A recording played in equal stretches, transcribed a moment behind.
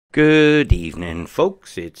Good evening,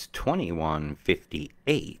 folks. It's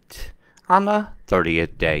 21:58 on the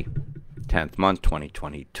 30th day, 10th month,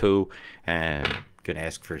 2022. And I'm going to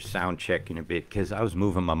ask for a sound check in a bit because I was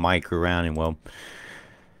moving my mic around and, well,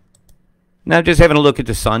 now just having a look at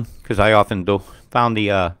the sun because I often do. Found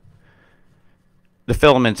the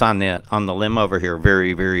filaments on the limb over here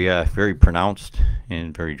very pronounced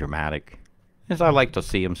and very dramatic. As I like to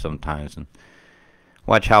see them sometimes and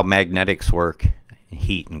watch how magnetics work.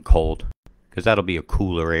 Heat and cold, because that'll be a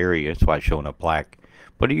cooler area. That's why it's showing up black.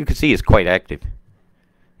 But you can see it's quite active.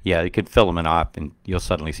 Yeah, you can filament off, and you'll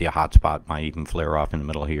suddenly see a hot spot might even flare off in the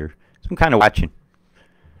middle here. So I'm kind of watching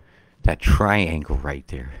that triangle right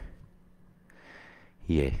there.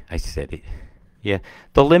 Yeah, I said it. Yeah,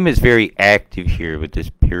 the limb is very active here with this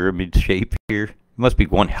pyramid shape here. It must be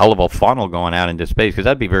one hell of a funnel going out into space, because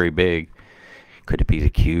that'd be very big. Could it be the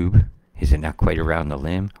cube? Is it not quite around the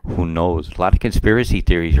limb? Who knows? A lot of conspiracy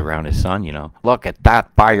theories around the sun, you know. Look at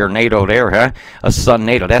that fire NATO there, huh? A sun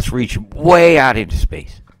NATO. That's reached way out into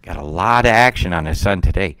space. Got a lot of action on the sun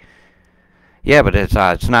today. Yeah, but it's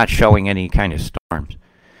not showing any kind of storms.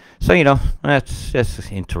 So, you know, that's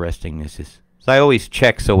interesting. This is. So I always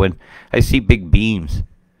check, so when I see big beams,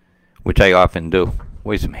 which I often do,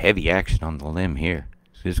 always some heavy action on the limb here.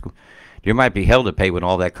 So you might be hell to pay when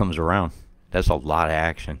all that comes around. That's a lot of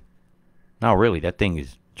action. No, really, that thing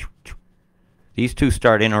is... These two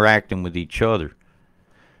start interacting with each other.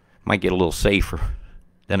 Might get a little safer.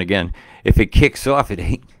 Then again, if it kicks off, it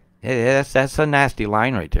ain't... That's a nasty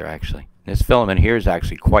line right there, actually. This filament here is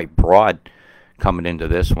actually quite broad coming into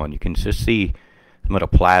this one. You can just see some of the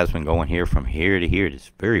plasma going here from here to here.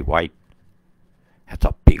 It's very white. That's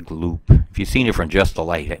a big loop. If you've seen it from just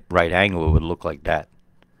the right angle, it would look like that.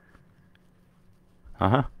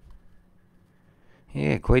 Uh-huh.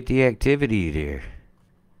 Yeah, quite the activity there.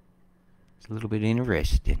 It's a little bit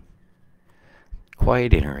interesting.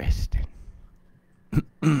 Quite interesting.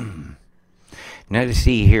 Now to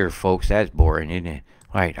see here, folks, that's boring, isn't it?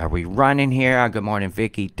 Right, are we running here? Good morning,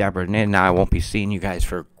 Vicky, Deborah, and now I won't be seeing you guys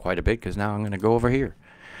for quite a bit because now I'm going to go over here.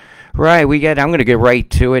 Right, I'm going to get right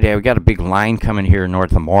to it. We got a big line coming here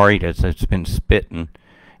north of Maury that's been spitting.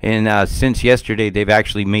 And since yesterday, they've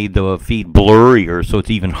actually made the feed blurrier, so it's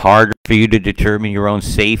even harder for you to determine your own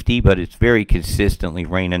safety, but it's very consistently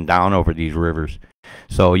raining down over these rivers.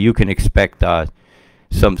 So you can expect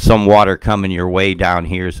some water coming your way down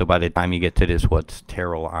here, so by the time you get to this,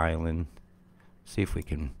 Terrell Island, see if we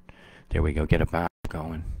can, there we go, get a map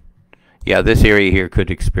going. Yeah, this area here could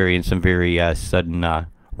experience some very sudden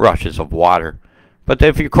rushes of water. But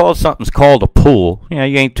if you call something's called a pool, you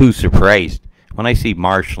ain't too surprised. When I see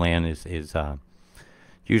marshland is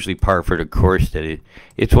usually par for the course that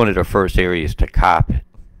it's one of the first areas to cop it,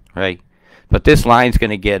 right? But this line's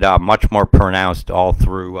going to get much more pronounced all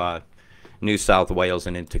through New South Wales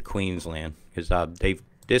and into Queensland because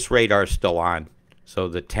this radar's still on, so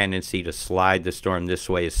the tendency to slide the storm this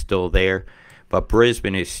way is still there. But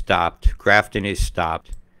Brisbane is stopped, Grafton is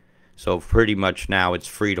stopped, so pretty much now it's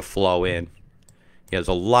free to flow in. There's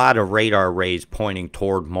a lot of radar rays pointing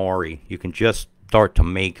toward Maury. You can just start to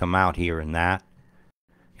make them out here and that.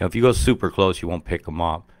 You know, if you go super close, you won't pick them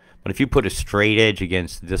up. But if you put a straight edge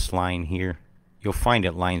against this line here, you'll find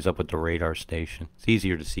it lines up with the radar station. It's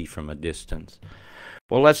easier to see from a distance.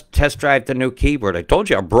 Well, let's test drive the new keyboard. I told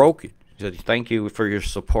you I broke it. Thank you for your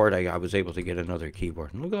support. I was able to get another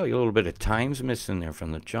keyboard. Look at a little bit of time's missing there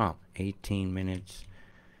from the jump. 18 minutes,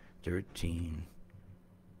 13,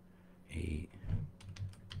 8.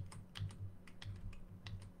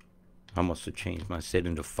 I must have changed my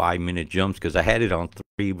setting to 5-minute jumps because I had it on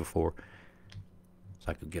 3 before.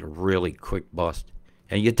 So I could get a really quick bust.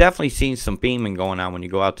 And you've definitely seen some beaming going on when you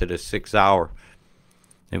go out to the 6 hour.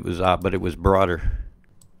 It was but it was broader.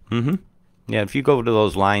 Yeah, if you go to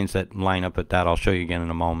those lines that line up at that, I'll show you again in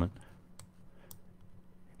a moment.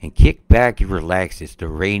 And kick back and relax. It's the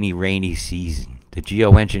rainy season. The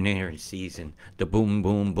geoengineering season. The boom,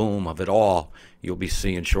 boom, boom of it all. You'll be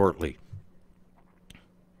seeing shortly.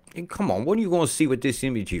 And come on, what are you going to see with this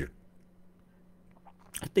image here?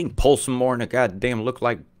 That thing pulsing more than a goddamn look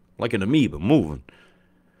like an amoeba moving.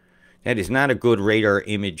 That is not a good radar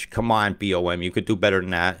image. Come on, BOM, you could do better than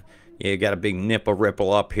that. Yeah, you got a big nipple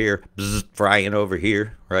ripple up here, bzz, frying over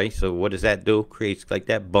here, right? So what does that do? Creates like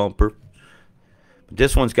that bumper. But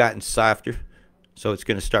this one's gotten softer, so it's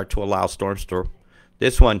going to start to allow storms through.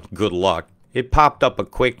 This one, good luck. It popped up a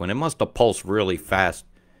quick one. It must have pulsed really fast.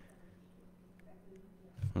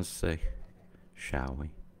 Let's see. Shall we?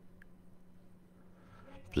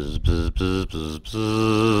 Bzz, bzz, bzz, bzz, bzz.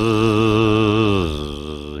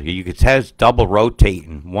 You can test double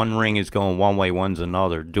rotating. One ring is going one way, one's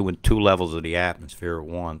another, doing 2 levels of the atmosphere at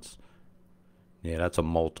once. Yeah, that's a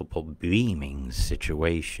multiple beaming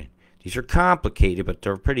situation. These are complicated, but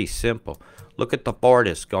they're pretty simple. Look at the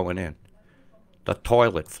vortex going in. The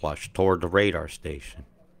toilet flush toward the radar station.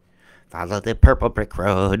 Follow the purple brick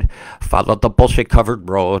road. Follow the bullshit-covered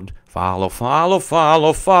road. Follow, follow,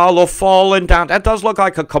 follow, follow, falling down. That does look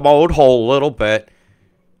like a commode hole a little bit.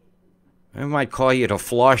 I might call you the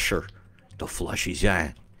flusher. The flush is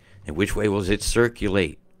on. And which way will it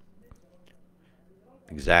circulate?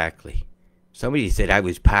 Exactly. Somebody said I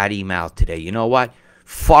was potty mouth today. You know what?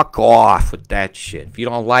 Fuck off with that shit. If you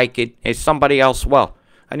don't like it, it's somebody else. Well,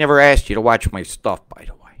 I never asked you to watch my stuff, by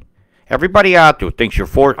the way. Everybody out there thinks I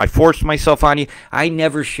forced myself on you. I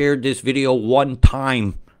never shared this video one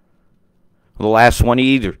time. The last one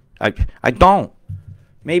either. I don't.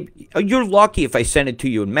 Maybe you're lucky if I send it to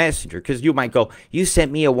you in Messenger, because you might go, you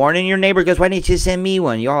sent me a warning. Your neighbor goes, why didn't you send me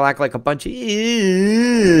one? You all act like a bunch of,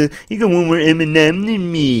 you got one more M&M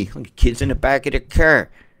than me. Like kids in the back of the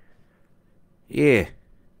car. Yeah.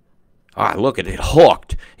 Ah, look at it,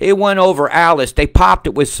 hooked. It went over Alice. They popped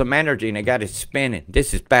it with some energy and they got it spinning.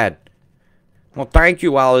 This is bad. Well, thank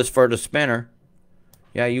you, Alice, for the spinner.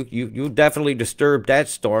 Yeah, you definitely disturbed that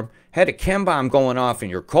storm. Had a chem bomb going off in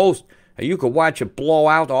your coast. You could watch it blow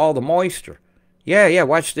out all the moisture. Yeah,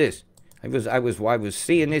 watch this. I was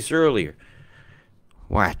seeing this earlier.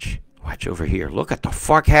 Watch over here. Look at the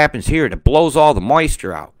fuck happens here. It blows all the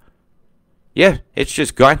moisture out. Yeah, it's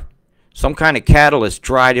just gone. Some kind of catalyst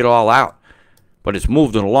dried it all out. But it's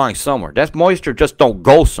moved it along somewhere. That moisture just don't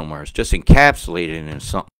go somewhere. It's just encapsulated in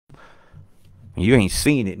something. You ain't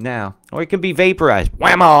seen it now. Or it can be vaporized.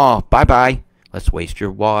 Whammo! Bye-bye. Let's waste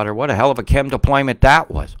your water. What a hell of a chem deployment that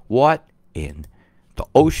was. What in the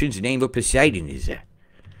ocean's name of Poseidon is that?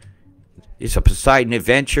 It's a Poseidon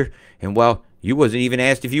adventure. And, well, you wasn't even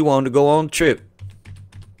asked if you wanted to go on a trip.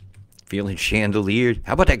 Feeling chandeliered.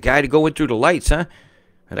 How about that guy to go in through the lights, huh?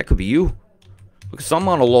 That could be you. Look at some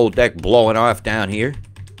on a low deck blowing off down here.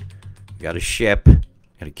 Got a ship.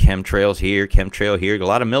 Got a chemtrails here, chemtrail here. A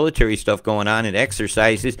lot of military stuff going on and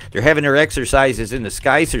exercises. They're having their exercises in the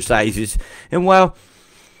sky exercises. And, well,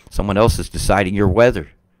 someone else is deciding your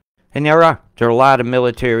weather. And there are a lot of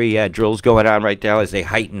military drills going on right now as they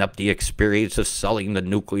heighten up the experience of selling the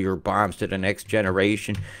nuclear bombs to the next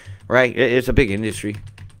generation. Right? It's a big industry.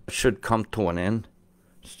 It should come to an end.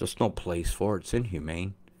 There's just no place for it. It's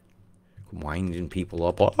inhumane. Winding people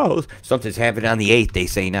up. Oh, something's happened on the 8th, they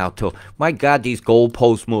say now, too. My God, these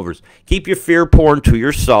goalpost movers. Keep your fear porn to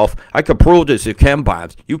yourself. I could prove this with chem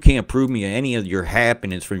bombs. You can't prove me any of your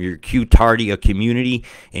happenings from your Q-Tardia community,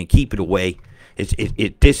 and keep it away.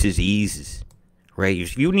 This is easy, right?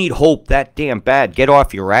 If you need hope that damn bad, get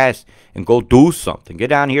off your ass and go do something. Get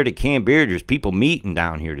down here to Canberra. There's people meeting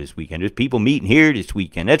down here this weekend. There's people meeting here this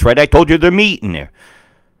weekend. That's right, I told you they're meeting there.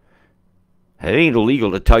 It ain't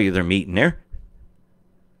illegal to tell you they're meeting there.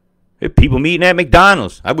 If people meeting at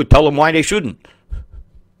McDonald's, I would tell them why they shouldn't.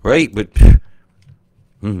 Right? But,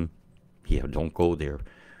 yeah, don't go there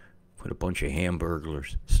with a bunch of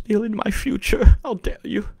hamburglers. Stealing my future. How dare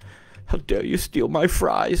you? How dare you steal my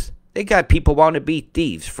fries? They got people wanting to be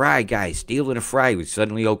thieves. Fry guys stealing a fry was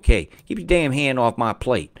suddenly okay. Keep your damn hand off my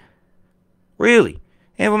plate. Really?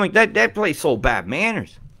 And that place sold bad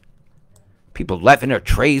manners. People left their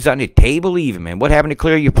trays on the table even, man. What happened to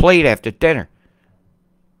clear your plate after dinner?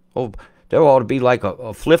 Oh, there ought to be like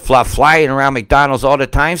a flip-flop flying around McDonald's all the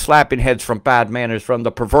time, slapping heads from bad manners from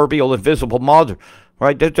the proverbial invisible mother.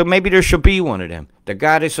 Right? Maybe there should be one of them. The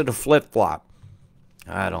goddess of the flip-flop.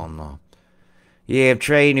 I don't know. Yeah, I'm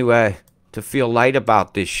trying to feel light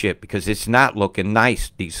about this shit because it's not looking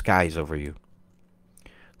nice, these skies over you.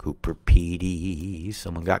 Cooper Petey,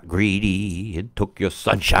 someone got greedy and took your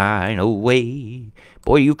sunshine away.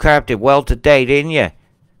 Boy, you copped it well today, didn't you?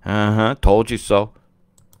 Told you so.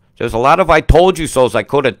 There's a lot of I told you so's I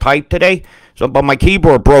could have typed today, but my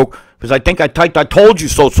keyboard broke because I think I typed I told you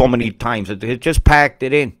so many times. It just packed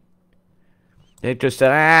it in. It just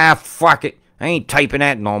said, fuck it. I ain't typing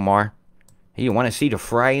that no more. Hey, you want to see the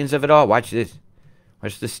fryings of it all? Watch this.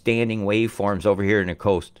 Watch the standing waveforms over here in the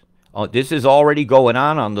coast. Oh, this is already going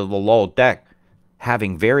on the low deck,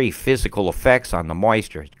 having very physical effects on the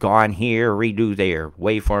moisture. It's gone here, redo there,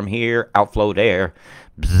 waveform here, outflow there.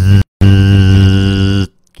 Bzz,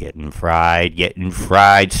 getting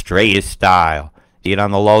fried, straightest style. See it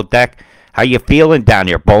on the low deck? How you feeling down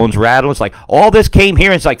there? Bones rattling? It's like, all this came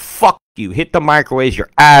here and it's like, fuck you, hit the microwaves,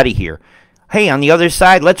 you're out of here. Hey, on the other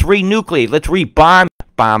side, let's re-nucleate, let's re-bomb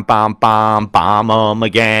bomb, bomb, bomb, bomb them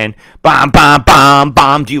again. Bomb, bomb, bomb,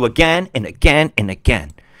 bombed you again and again and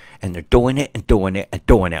again. And they're doing it and doing it and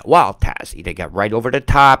doing it. Well, Tassie, they got right over the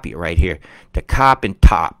top you right here. The cop and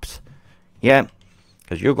tops. Yeah,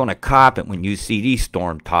 because you're going to cop it when you see these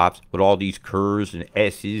storm tops with all these curves and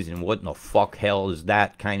S's and what in the fuck hell is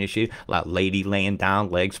that kind of shit. A lot of lady laying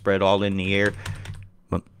down, legs spread all in the air.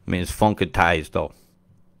 I mean, it's funkatized, though.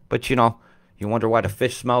 But, you know, you wonder why the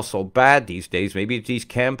fish smells so bad these days. Maybe it's these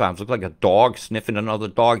chem bombs. Look like a dog sniffing another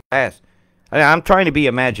dog's ass. I'm trying to be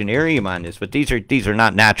Imaginarium on this, but these are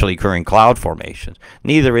not naturally occurring cloud formations.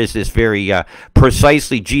 Neither is this very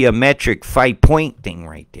precisely geometric 5-point thing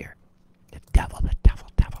right there. The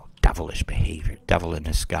devilish behavior, devil in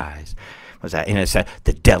the skies. Was that? And it said,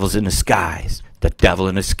 the devil's in the skies, the devil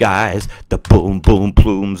in the skies, the boom boom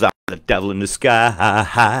plumes are the devil in the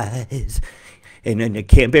skies. And then the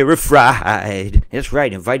Canberra fried. That's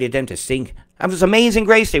right, invited them to sing. That was Amazing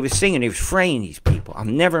Grace. They were singing. They were fraying these people. I've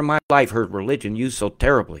never in my life heard religion used so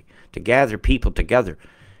terribly to gather people together.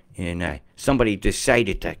 And somebody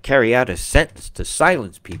decided to carry out a sentence to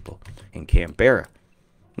silence people in Canberra.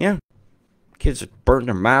 Yeah. Kids burned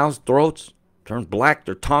their mouths, throats, turned black,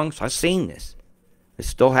 their tongues. I've seen this. They're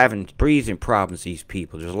still having breathing problems, these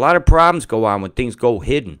people. There's a lot of problems go on when things go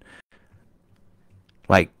hidden.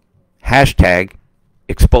 Like hashtag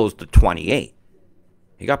exposed to 28.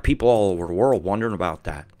 You got people all over the world wondering about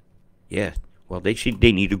that. Yeah, well, they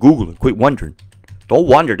need to Google and quit wondering. Don't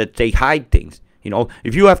wonder that they hide things. You know,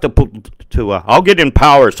 if you have to I'll get in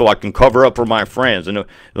power so I can cover up for my friends, and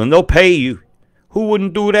they'll pay you. Who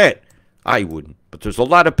wouldn't do that? I wouldn't. But there's a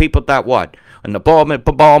lot of people that what? And the bomb,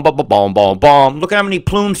 Look at how many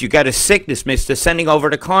plumes you got of sickness, mister, sending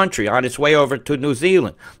over the country on its way over to New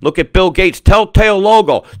Zealand. Look at Bill Gates' telltale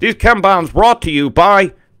logo. These chem bombs brought to you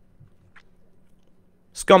by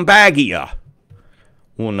Scumbagia.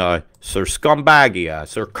 Sir Scumbagia,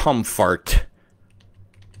 Sir Comfort.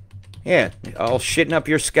 Yeah, all shitting up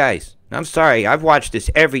your skies. I'm sorry, I've watched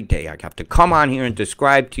this every day. I have to come on here and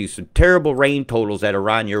describe to you some terrible rain totals that are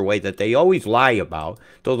on your way that they always lie about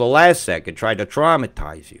till the last second, try to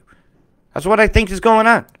traumatize you. That's what I think is going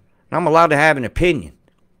on. And I'm allowed to have an opinion.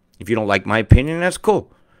 If you don't like my opinion, that's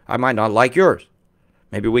cool. I might not like yours.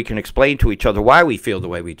 Maybe we can explain to each other why we feel the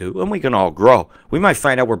way we do, and we can all grow. We might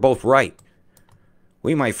find out we're both right.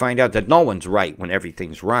 We might find out that no one's right when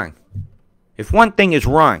everything's wrong. If one thing is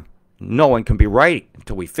wrong, no one can be right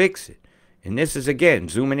until we fix it. And this is, again,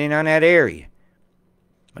 zooming in on that area.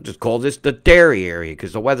 I just call this the dairy area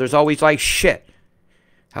because the weather's always like shit.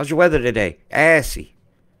 How's your weather today? Assy.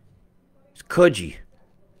 It's cudgy.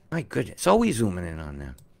 My goodness, it's always zooming in on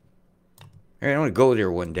them. I want to go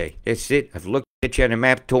there one day. That's it. I've looked at you on the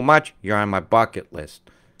map too much. You're on my bucket list.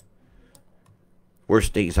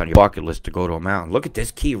 Worst things on your bucket list to go to a mountain. Look at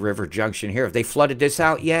this Key River Junction here. Have they flooded this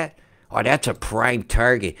out yet? Oh, that's a prime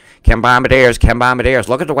target. Chem bombardiers.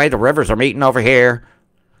 Look at the way the rivers are meeting over here.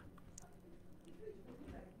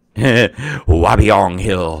 Wabiong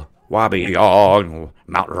Hill. Wabiong.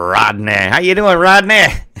 Mount Rodney. How you doing, Rodney?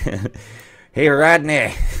 Hey,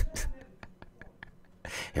 Rodney.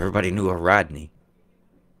 Everybody knew a Rodney.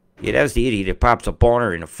 Yeah, that was the idiot that pops a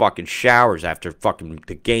boner in the fucking showers after fucking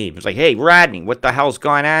the game. It's like, hey, Rodney, what the hell's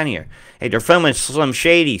going on here? Hey, they're filming Slim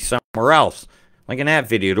Shady somewhere else. Like in that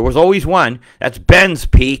video, there was always one. That's Ben's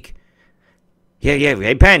peak. Yeah.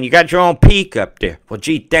 Hey, Ben, you got your own peak up there. Well,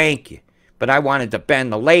 gee, thank you. But I wanted to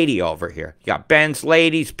bend the lady over here. You got Ben's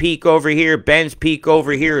lady's peak over here, Ben's peak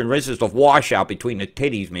over here, and this is the washout between the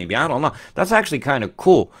titties, maybe. I don't know. That's actually kind of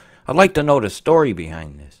cool. I'd like to know the story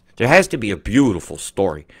behind this. There has to be a beautiful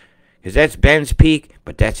story. Because that's Ben's peak,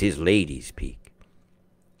 but that's his lady's peak.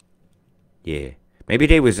 Yeah. Maybe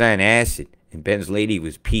they was on acid, and Ben's lady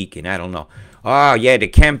was peaking. I don't know. Oh, yeah, the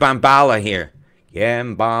Kembambala here.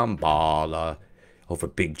 Kembambala. Over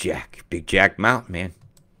Big Jack Mountain, man.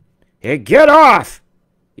 Hey, get off!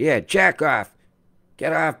 Yeah, jack off.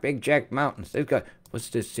 Get off Big Jack Mountain. They've got, what's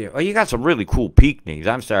this here? Oh, you got some really cool peak names.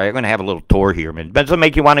 I'm sorry, I'm going to have a little tour here, man. Does that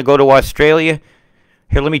make you want to go to Australia?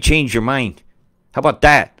 Here, let me change your mind. How about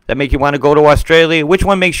that? That make you want to go to Australia? Which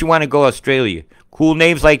one makes you want to go to Australia? Cool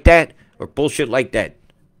names like that or bullshit like that?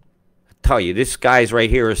 I tell you, this skies right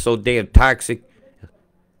here are so damn toxic.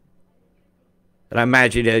 And I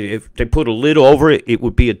imagine that if they put a lid over it, it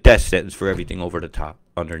would be a death sentence for everything over the top,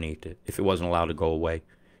 underneath it, if it wasn't allowed to go away.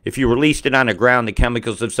 If you released it on the ground, the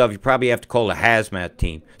chemicals themselves, you probably have to call a hazmat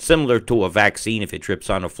team. Similar to a vaccine, if it drips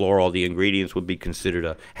on the floor, all the ingredients would be considered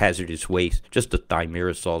a hazardous waste. Just the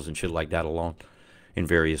thimerosols and shit like that alone. In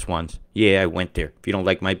various ones. Yeah, I went there. If you don't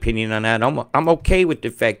like my opinion on that, I'm okay with the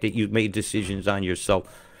fact that you've made decisions on yourself.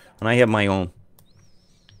 And I have my own.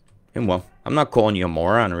 And well, I'm not calling you a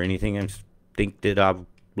moron or anything. I just think that I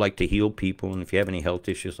like to heal people, and if you have any health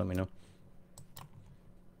issues, let me know.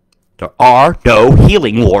 There are no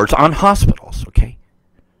healing wards on hospitals, okay?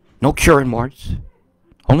 No curing wards.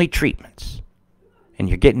 Only treatments. And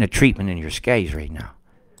you're getting a treatment in your skies right now.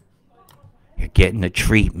 You're getting a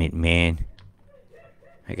treatment, man.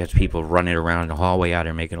 I got people running around the hallway out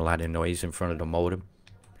there making a lot of noise in front of the modem.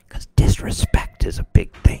 Because disrespect is a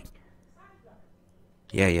big thing.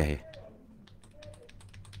 Yeah.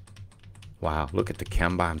 Wow, look at the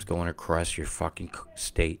chem bombs going across your fucking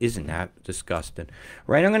state. Isn't that disgusting?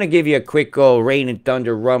 Right, I'm going to give you a quick rain and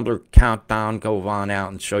thunder rumbler countdown. Go on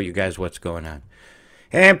out and show you guys what's going on.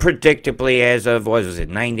 And predictably, as of, what was it,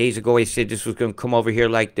 9 days ago, I said this was going to come over here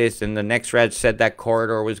like this. And the next rad said that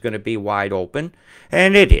corridor was going to be wide open.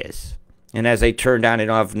 And it is. And as I turned on and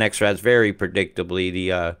off next rads, very predictably,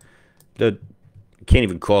 the I can't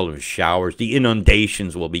even call them showers. The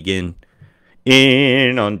inundations will begin.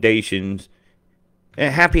 Inundations.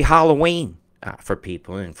 And happy Halloween for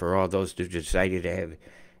people and for all those who decided to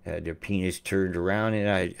have their penis turned around.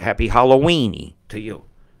 And happy Halloweeny to you.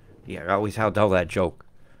 Yeah, I always have to tell that joke.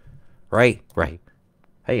 Right.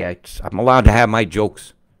 Hey, I'm allowed to have my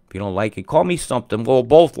jokes. If you don't like it, call me something. We'll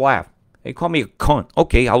both laugh. Hey, call me a cunt.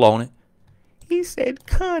 Okay, I'll own it. He said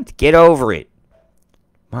cunt. Get over it.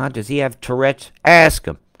 Ma, does he have Tourette's? Ask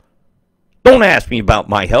him. Don't ask me about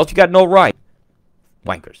my health. You got no right.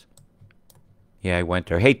 Wankers. Yeah, I went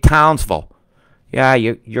there. Hey, Townsville. Yeah,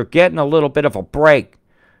 you're getting a little bit of a break.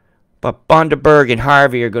 But Bundaberg and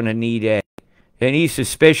Harvey are going to need some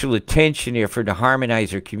special attention here for the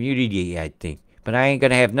harmonizer community, I think. But I ain't going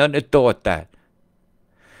to have nothing to do with that.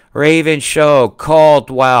 Raven Show,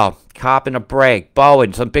 Caldwell, copping a break.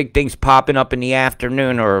 Bowen, some big things popping up in the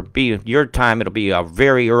afternoon, or be your time. It'll be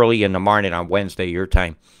very early in the morning on Wednesday, your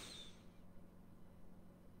time.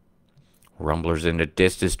 Rumblers in the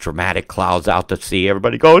distance, dramatic clouds out to sea.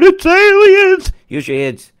 Everybody going, it's aliens! Use your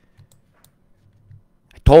heads.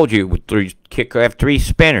 I told you, with have 3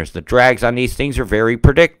 spinners. The drags on these things are very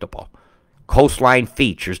predictable. Coastline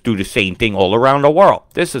features do the same thing all around the world.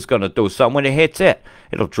 This is going to do something when it hits it.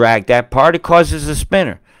 It'll drag that part. It causes a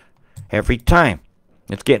spinner. Every time.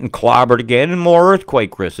 It's getting clobbered again and more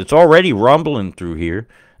earthquake risk. It's already rumbling through here.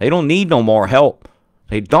 They don't need no more help.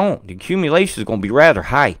 They don't. The accumulation is going to be rather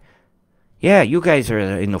high. Yeah, you guys are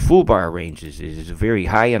in the foobar ranges. It's very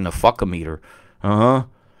high on the fuckometer.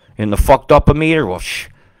 In the fucked up-a-meter, well,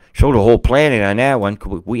 show the whole planet on that one.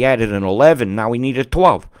 We added an 11, now we need a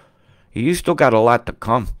 12. You still got a lot to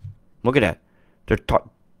come. Look at that. They're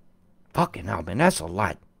fucking hell, man, that's a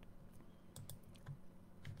lot.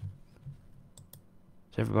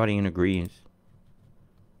 Is everybody in agreement?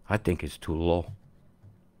 I think it's too low.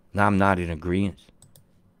 No, I'm not in agreement.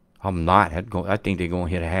 I'm not. I think they're going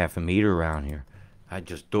to hit a half a meter around here. I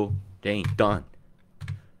just do. They ain't done.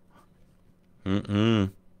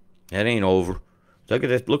 That ain't over. Look at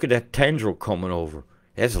that. Look at that tendril coming over.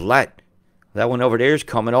 That's a lot. That one over there is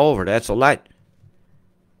coming over. That's a lot.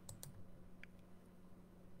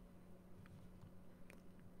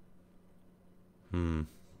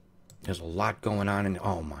 There's a lot going on in.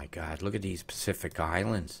 Oh my God! Look at these Pacific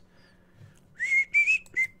Islands.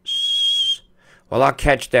 Well, I'll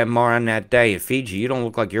catch them more on that day. At Fiji, you don't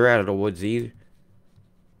look like you're out of the woods either.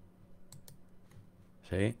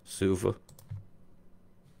 See? Suva.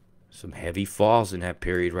 Some heavy falls in that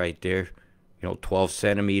period right there. 12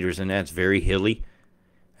 centimeters, and that's very hilly.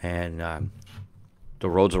 And the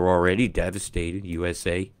roads are already devastated.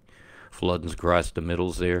 USA. Flooding's across the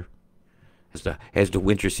middles there. As the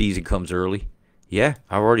winter season comes early. Yeah,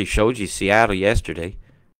 I already showed you Seattle yesterday.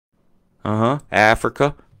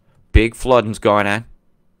 Africa. Big flooding's going on.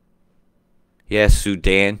 Yes,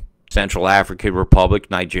 Sudan, Central African Republic,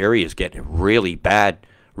 Nigeria is getting really bad.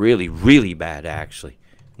 Really, really bad, actually.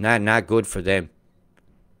 Not good for them.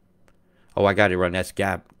 Oh, I got to run. That's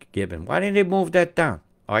Gibbon. Why didn't they move that down?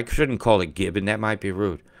 Oh, I shouldn't call it Gibbon. That might be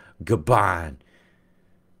rude. Gabon.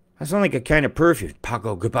 That sounds like a kind of perfume.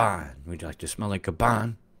 Paco Gabon. Would you like to smell like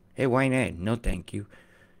Gabon? Hey, why not? No, thank you.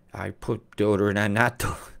 I put deodorant on that.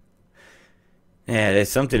 Yeah, there's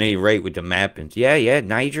something ain't right with the mappings. Yeah,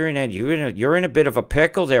 Niger, and you're in a bit of a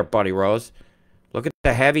pickle there, Buddy Rose. Look at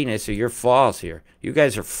the heaviness of your falls here. You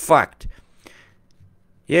guys are fucked.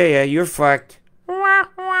 Yeah, you're fucked.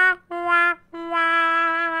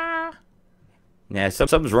 Nah,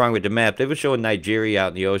 something's wrong with the map. They were showing Nigeria out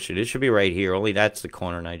in the ocean. It should be right here. Only that's the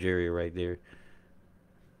corner of Nigeria right there.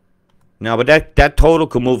 No, but that total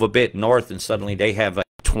could move a bit north, and suddenly they have like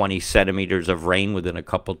 20 centimeters of rain within a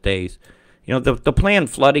couple days. You know, the planned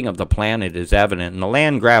flooding of the planet is evident, and the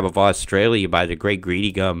land grab of Australia by the great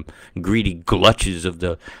greedy glutches of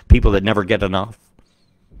the people that never get enough.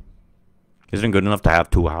 Isn't it good enough to have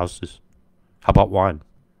 2 houses? How about one?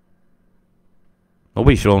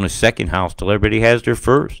 Nobody should own a second house till everybody has their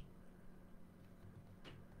first.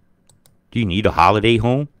 Do you need a holiday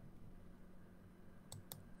home?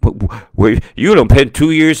 Where you don't pay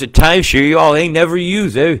 2 years of timeshare you all ain't never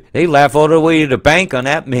used. They laugh all the way to the bank on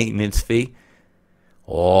that maintenance fee.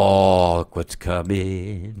 Oh, look what's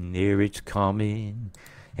coming. Here it's coming.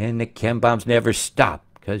 And the chem bombs never stop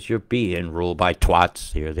because you're being ruled by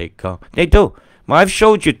twats. Here they come. They do. Well, I've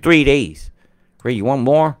showed you 3 days. Ray, you want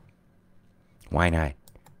more? Why not?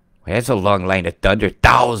 Well, that's a long line of thunder.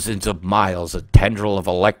 Thousands of miles. A tendril of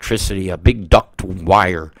electricity. A big duct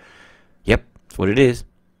wire. Yep, that's what it is.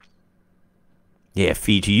 Yeah,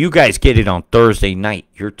 Fiji, you guys get it on Thursday night,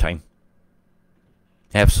 your time.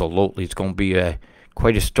 Absolutely, it's going to be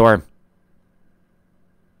quite a storm.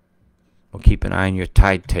 We'll keep an eye on your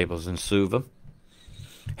tide tables in Suva.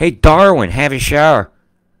 Hey, Darwin, have a shower.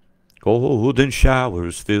 Golden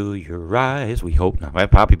showers fill your eyes. We hope not.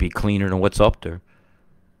 That'd probably be cleaner than what's up there.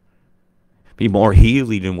 Be more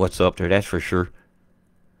healy than what's up there, that's for sure.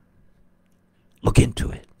 Look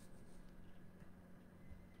into it.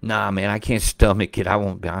 Nah, man, I can't stomach it.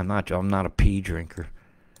 I'm not a pee drinker.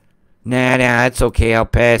 Nah, it's okay. I'll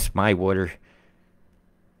pass my water.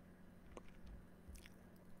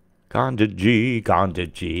 Gandhi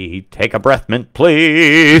G. Take a breath, mint,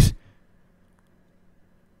 please.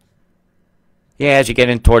 Yeah, as you get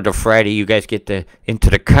in toward the Friday, you guys get into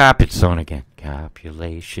the carpet zone again.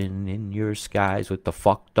 Copulation in your skies with the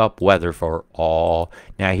fucked up weather for all.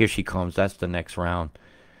 Now, here she comes. That's the next round.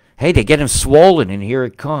 Hey, they get him swollen, and here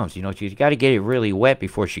it comes. You know, you got to get it really wet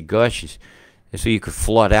before she gushes, so you could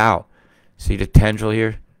flood out. See the tendril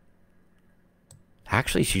here?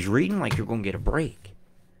 Actually, she's reading like you're going to get a break.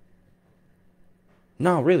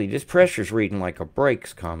 No, really, this pressure's reading like a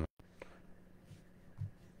break's coming.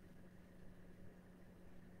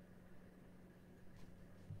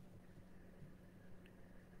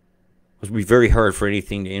 It'll be very hard for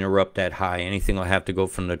anything to interrupt that high. Anything will have to go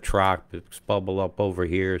from the tropics, bubble up over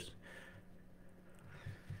here.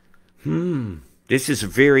 This is a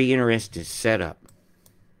very interesting setup.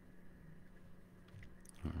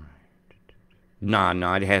 Nah,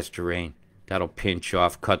 it has to rain. That'll pinch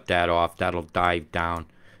off, cut that off. That'll dive down.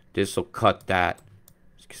 This'll cut that.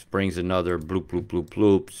 This brings another bloop, bloop, bloop,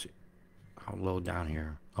 bloops. How low down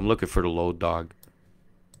here? I'm looking for the low dog.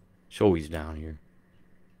 It's always down here.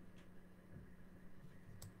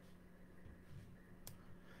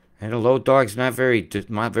 And the low dog's not very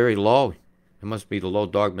low. It must be the low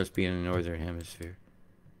dog must be in the northern hemisphere.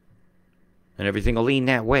 And everything will lean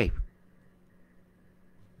that way.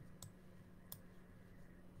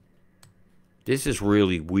 This is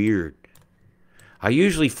really weird. I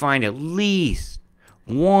usually find at least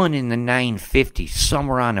one in the 950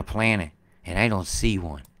 somewhere on the planet, and I don't see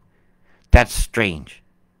one. That's strange.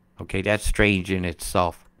 Okay, that's strange in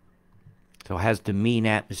itself. So has the mean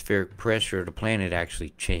atmospheric pressure of the planet actually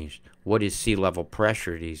changed? What is sea level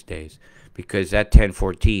pressure these days? Because that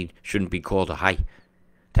 1014 shouldn't be called a high.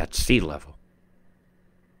 That's sea level.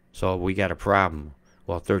 So we got a problem.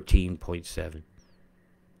 Well, 13.7.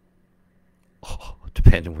 Oh,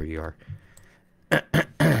 depending where you are.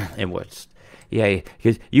 And what's... Yeah,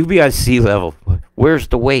 because you be on sea level. Where's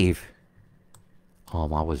the wave? I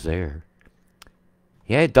was there.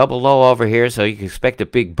 Yeah, double low over here, so you can expect the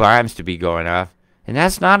big bombs to be going off. And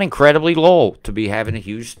that's not incredibly low to be having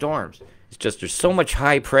huge storms. It's just there's so much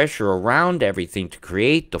high pressure around everything to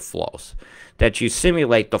create the flows that you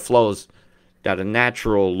simulate the flows that a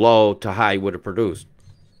natural low to high would have produced.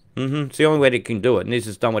 It's the only way they can do it. And this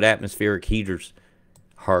is done with atmospheric heaters,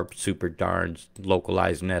 HARP, super darns,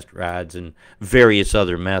 localized nest rods, and various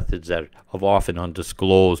other methods that are often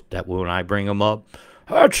undisclosed that when I bring them up,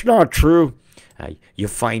 that's not true. You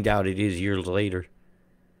find out it is years later.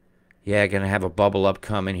 Yeah, gonna have a bubble up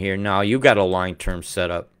coming here. No, you got a line term set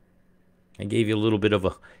up. I gave you a little bit of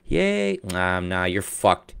a yay. Nah, you're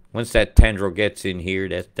fucked. Once that tendril gets in here,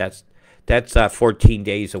 that's 14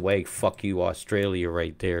 days away. Fuck you, Australia,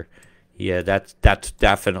 right there. Yeah, that's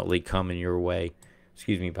definitely coming your way.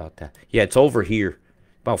 Excuse me about that. Yeah, it's over here.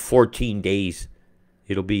 About 14 days.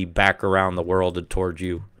 It'll be back around the world and towards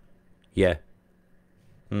you. Yeah.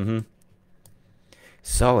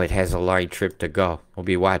 So it has a line trip to go. We'll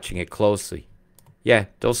be watching it closely. Yeah,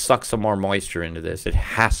 they'll suck some more moisture into this. It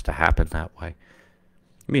has to happen that way.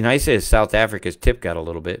 It'd be nice if South Africa's tip got a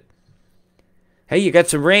little bit. Hey, you got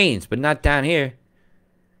some rains, but not down here.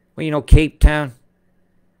 Well, you know, Cape Town.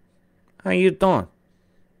 How you doing?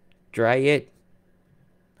 Dry it?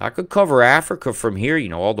 I could cover Africa from here, you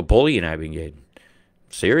know, all the bullying I've been getting.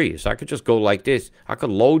 Serious. I could just go like this. I could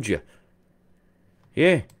load you.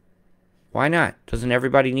 Yeah. Why not? Doesn't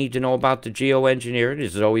everybody need to know about the geoengineering?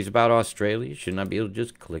 Is it always about Australia? Shouldn't I be able to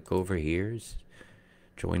just click over here?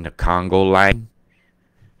 Join the Congo line.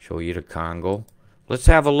 Show you the Congo. Let's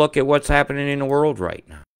have a look at what's happening in the world right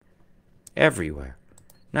now. Everywhere.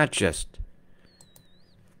 Not just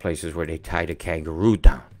places where they tie the kangaroo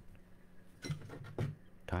down.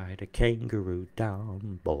 Tie the kangaroo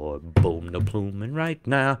down, boy, boom the pluming right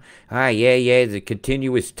now. Yeah, the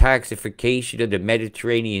continuous toxification of the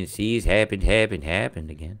Mediterranean seas happened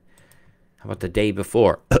again. How about the day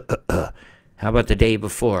before? How about the day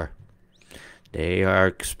before? They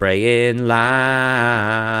are spraying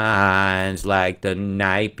lines like the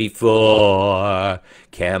night before,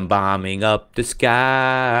 chem bombing up the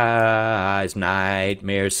skies,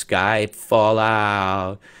 nightmare sky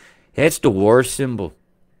fallout. That's the war symbol.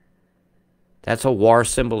 That's a war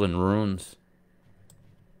symbol in runes.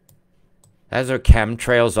 Those are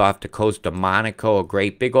chemtrails off the coast of Monaco, a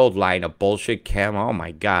great big old line of bullshit chem. Oh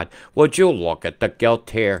my God, would you look at the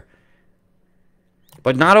gilt here?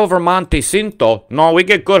 But not over Montecito. No, we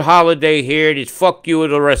get good holiday here. It's fuck you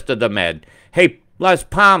and the rest of the Med. Hey, Las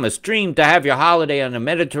Palmas, dream to have your holiday on a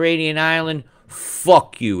Mediterranean island.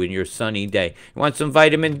 Fuck you in your sunny day. You want some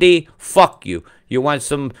vitamin D? Fuck you. You want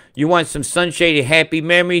some sunshade and happy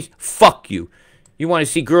memories? Fuck you. You want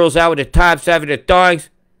to see girls out with the tops having the dogs?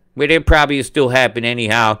 Well, they probably still happen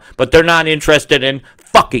anyhow, but they're not interested in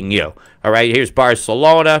fucking you. All right, here's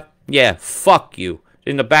Barcelona. Yeah, fuck you.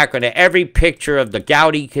 In the background of every picture of the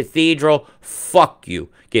Gaudi Cathedral, fuck you.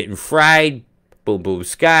 Getting fried, boom, boom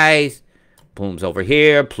skies, plumes over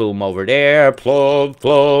here, plume over there,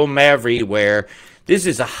 plume everywhere. This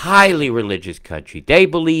is a highly religious country. They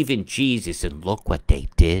believe in Jesus, and look what they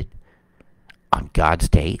did on God's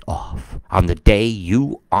day off. On the day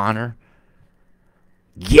you honor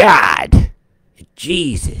God,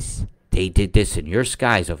 Jesus. They did this in your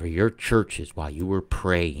skies over your churches while you were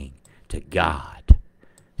praying to God.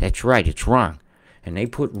 That's right, it's wrong. And they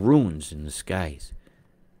put runes in the skies.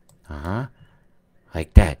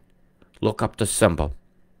 Like that. Look up the symbol.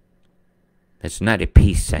 It's not a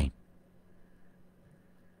peace sign.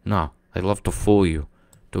 No, they love to fool you.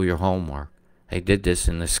 Do your homework. They did this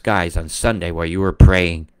in the skies on Sunday while you were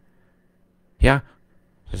praying. Yeah?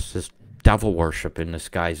 This is devil worship in the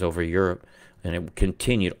skies over Europe. And it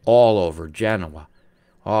continued all over Genoa.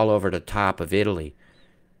 All over the top of Italy.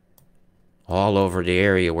 All over the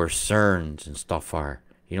area where CERNs and stuff are.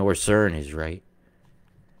 You know where CERN is, right?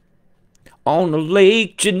 On the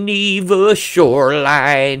Lake Geneva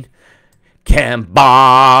shoreline, chem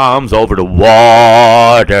bombs over the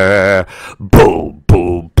water. Boom,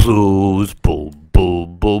 boom, plumes. Boom,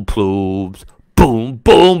 boom, boom, plumes. Boom,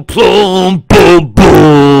 boom, plume. Boom,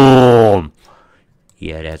 boom.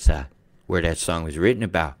 Yeah, that's where that song was written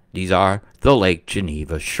about. These are the Lake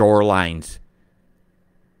Geneva shorelines.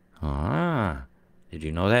 Did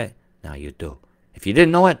you know that? Now you do. If you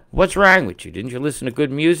didn't know it, what's wrong with you? Didn't you listen to good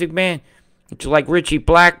music, man? Don't you like Richie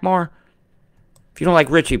Blackmore? If you don't like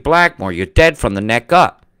Richie Blackmore, you're dead from the neck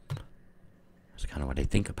up. That's kind of what I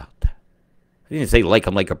think about that. I didn't say like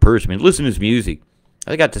him like a person. I mean, listen to his music.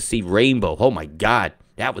 I got to see Rainbow. Oh, my God.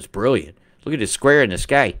 That was brilliant. Look at the square in the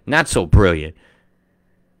sky. Not so brilliant.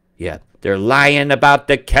 Yeah, they're lying about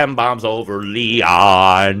the chem bombs over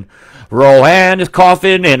Leon. Roanne is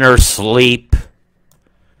coughing in her sleep.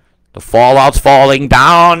 The fallout's falling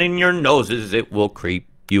down in your noses. It will creep.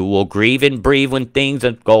 You will grieve and breathe when things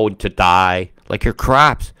are going to die. Like your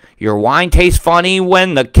crops. Your wine tastes funny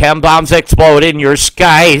when the chem bombs explode in your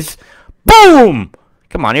skies. Boom!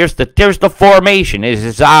 Come on, there's the formation. It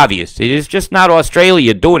is obvious. It is just not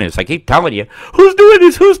Australia doing this. I keep telling you. Who's doing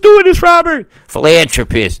this? Who's doing this, Robert?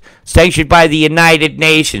 Philanthropists. Sanctioned by the United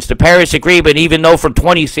Nations. The Paris Agreement, even though from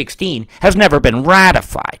 2016, has never been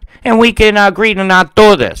ratified. And we can agree to not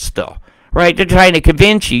do this still. Right? They're trying to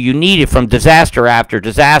convince you you need it from disaster after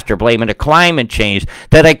disaster, blaming the climate change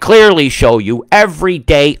that I clearly show you every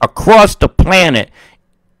day across the planet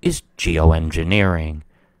is geoengineering.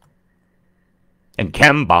 And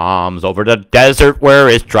chem bombs over the desert where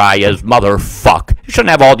it's dry as motherfuck. You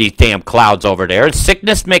shouldn't have all these damn clouds over there. It's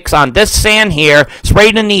sickness mix on this sand here.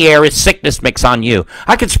 Sprayed in the air is sickness mix on you.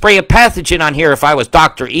 I could spray a pathogen on here if I was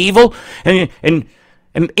Dr. Evil and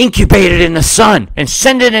incubate it in the sun and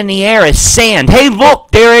send it in the air as sand. Hey,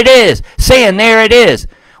 look, there it is. Sand, there it is.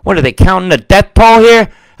 What are they counting the death toll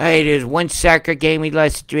here? Hey, there's one sucker gave me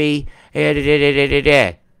last 3.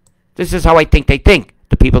 This is how I think they think.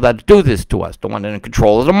 The people that do this to us, the one in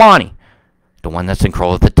control of the money. The one that's in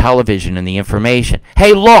control of the television and the information.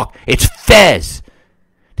 Hey, look, it's Fez.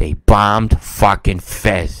 They bombed fucking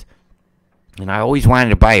Fez. And I always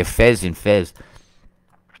wanted to buy a Fez in Fez.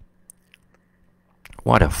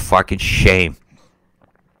 What a fucking shame.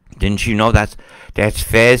 Didn't you know that's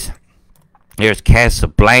Fez? There's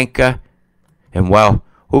Casablanca. And well,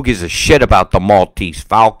 who gives a shit about the Maltese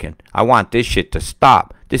Falcon? I want this shit to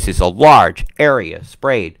stop. This is a large area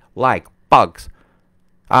sprayed like bugs.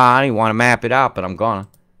 I don't want to map it out, but I'm gonna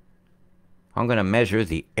measure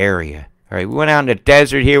the area. All right, we went out in the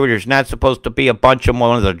desert here where there's not supposed to be a bunch of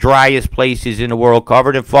one of the driest places in the world,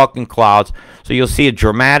 covered in fucking clouds. So you'll see a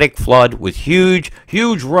dramatic flood with huge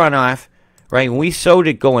runoff. Right, and we showed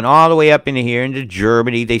it going all the way up into here into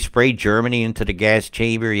Germany. They sprayed Germany into the gas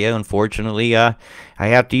chamber. Yeah, unfortunately, I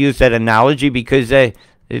have to use that analogy because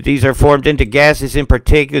these are formed into gases in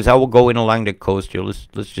particles. I will go in along the coast here. Let's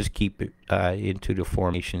just keep it into the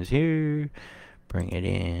formations here. Bring it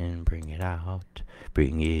in, bring it out.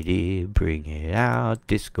 Bring it in, bring it out.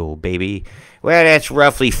 Disco, baby. Well, that's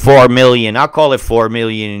roughly 4 million. I'll call it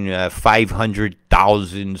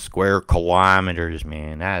 4,500,000 square kilometers,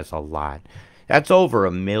 man. That's a lot. That's over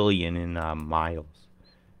 1 million in miles.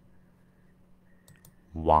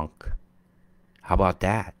 Wonk. How about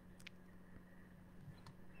that?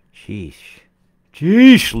 Sheesh,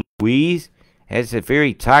 Louise. That's a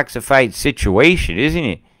very toxified situation, isn't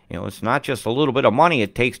it? You know, it's not just a little bit of money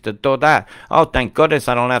it takes to do that. Oh, thank goodness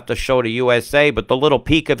I don't have to show the USA, but the little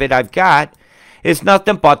peek of it I've got is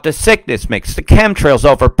nothing but the sickness mix. The chemtrails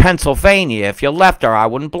over Pennsylvania. If you left her, I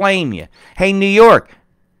wouldn't blame you. Hey, New York,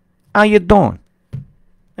 how you doing?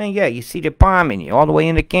 Hey, yeah, you see they're bombing you all the way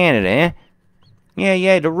into Canada, eh?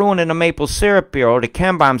 Yeah, they're ruining the maple syrup here, or the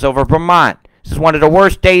chem bombs over Vermont. This is one of the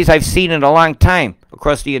worst days I've seen in a long time.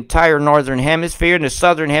 Across the entire northern hemisphere, and the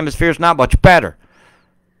southern hemisphere is not much better.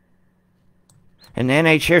 And the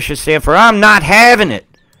NHS should stand for, I'm not having it.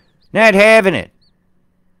 Not having it.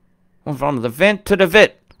 Well, from the vent to the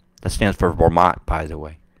vit. That stands for Vermont, by the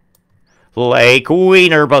way. Lake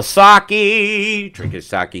Wiener-Basaki. Drink his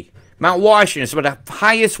sake. Mount Washington is one of the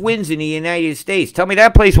highest winds in the United States. Tell me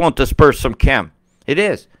that place won't disperse some chem. It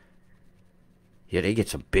is. Yeah, they get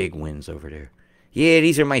some big winds over there. Yeah,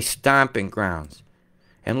 these are my stomping grounds.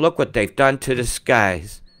 And look what they've done to the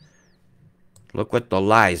skies. Look what the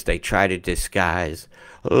lies they try to disguise.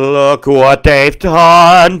 Look what they've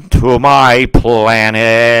done to my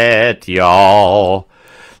planet, y'all.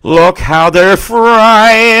 Look how they're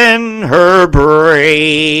frying her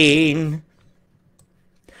brain.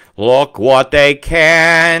 Look what they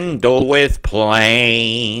can do with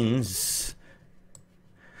planes.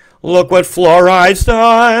 Look what fluoride's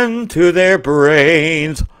done to their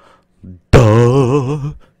brains.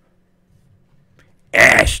 Duh.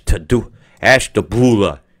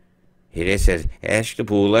 Ashtabula. Here it says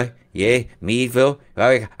Ashtabula. Yeah, Meadville.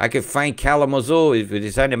 I can find Kalamazoo if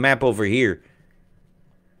it's on the map over here.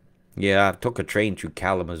 Yeah, I took a train through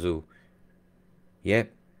Kalamazoo.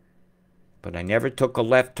 Yep. But I never took a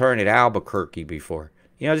left turn at Albuquerque before.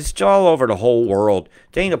 You know, it's all over the whole world.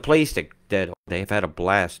 It ain't a place that they've had a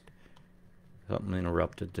blast. Something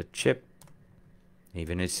interrupted the chip.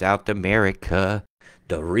 Even in South America.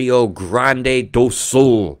 The Rio Grande do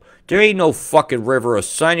Sul. There ain't no fucking river of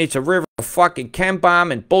sun. It's a river of fucking chem bomb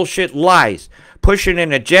and bullshit lies. Pushing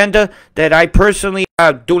an agenda that I personally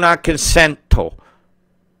do not consent to.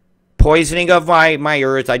 Poisoning of my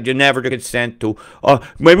earth, I do never consent to.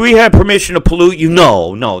 Maybe we have permission to pollute you.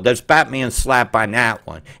 No, that's Batman's slap on that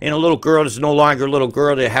one. And a little girl is no longer a little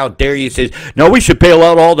girl. How dare you says, no, we should bail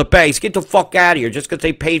out all the banks. Get the fuck out of here just because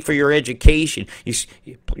they paid for your education. You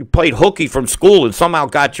played hooky from school and somehow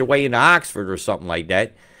got your way into Oxford or something like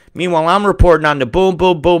that. Meanwhile, I'm reporting on the boom,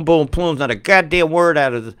 plumes, not a goddamn word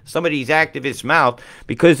out of some of these activists' mouth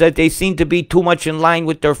because they seem to be too much in line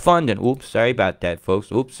with their funding. Oops, sorry about that, folks.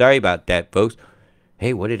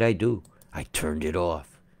 Hey, what did I do? I turned it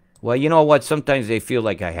off. Well, you know what? Sometimes they feel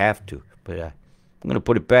like I have to, but I'm going to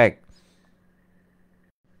put it back.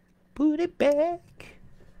 Put it back.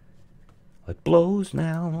 It blows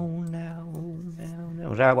now.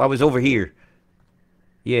 I was over here.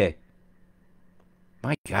 Yeah.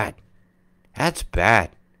 My God, that's bad.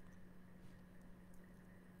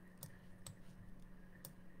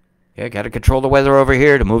 Yeah, got to control the weather over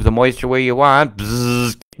here to move the moisture where you want.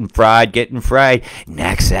 Bzzzz, getting fried.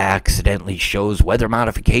 NASA accidentally shows weather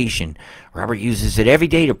modification. Robert uses it every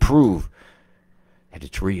day to prove that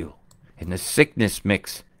it's real. And the sickness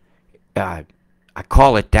mix, I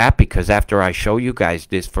call it that because after I show you guys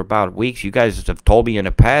this for about weeks, you guys have told me in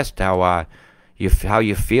the past how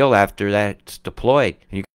you feel after that's deployed.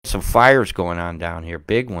 And you some fires going on down here.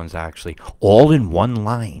 Big ones, actually. All in one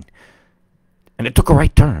line. And it took a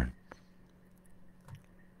right turn.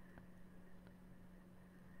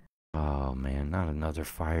 Oh, man, not another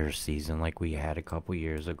fire season like we had a couple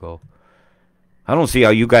years ago. I don't see how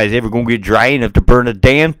you guys ever going to get dry enough to burn a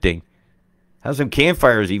damn thing. How's some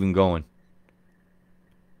campfires even going?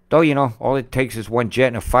 Though, you know, all it takes is one jet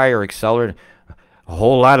and a fire accelerator, a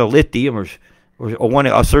whole lot of lithium or one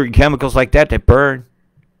of certain chemicals like that that burn.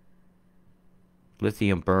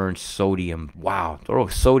 Lithium burns sodium. Wow, throw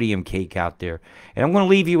a sodium cake out there. And I'm going to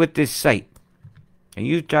leave you with this site. And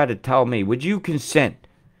you try to tell me, would you consent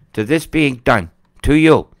to this being done to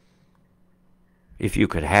you if you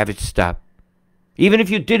could have it stop? Even if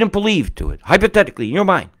you didn't believe to it, hypothetically, in your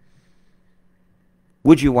mind,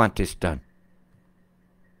 would you want this done?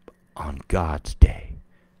 On God's day.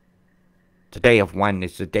 The day of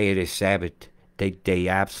oneness, the day of the Sabbath. They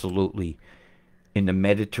absolutely, in the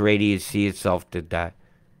Mediterranean Sea itself, did that.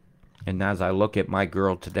 And as I look at my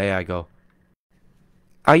girl today, I go,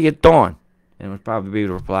 how you doing? And it would probably be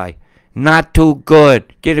the reply, not too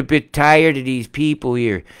good. Get a bit tired of these people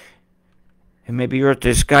here. And maybe Earth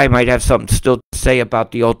to Sky might have something still to say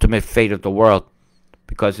about the ultimate fate of the world.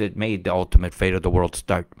 Because it made the ultimate fate of the world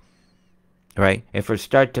start. Alright? And from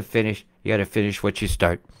start to finish, you gotta finish what you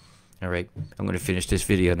start. Alright? I'm gonna finish this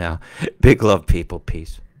video now. Big love, people.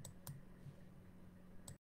 Peace.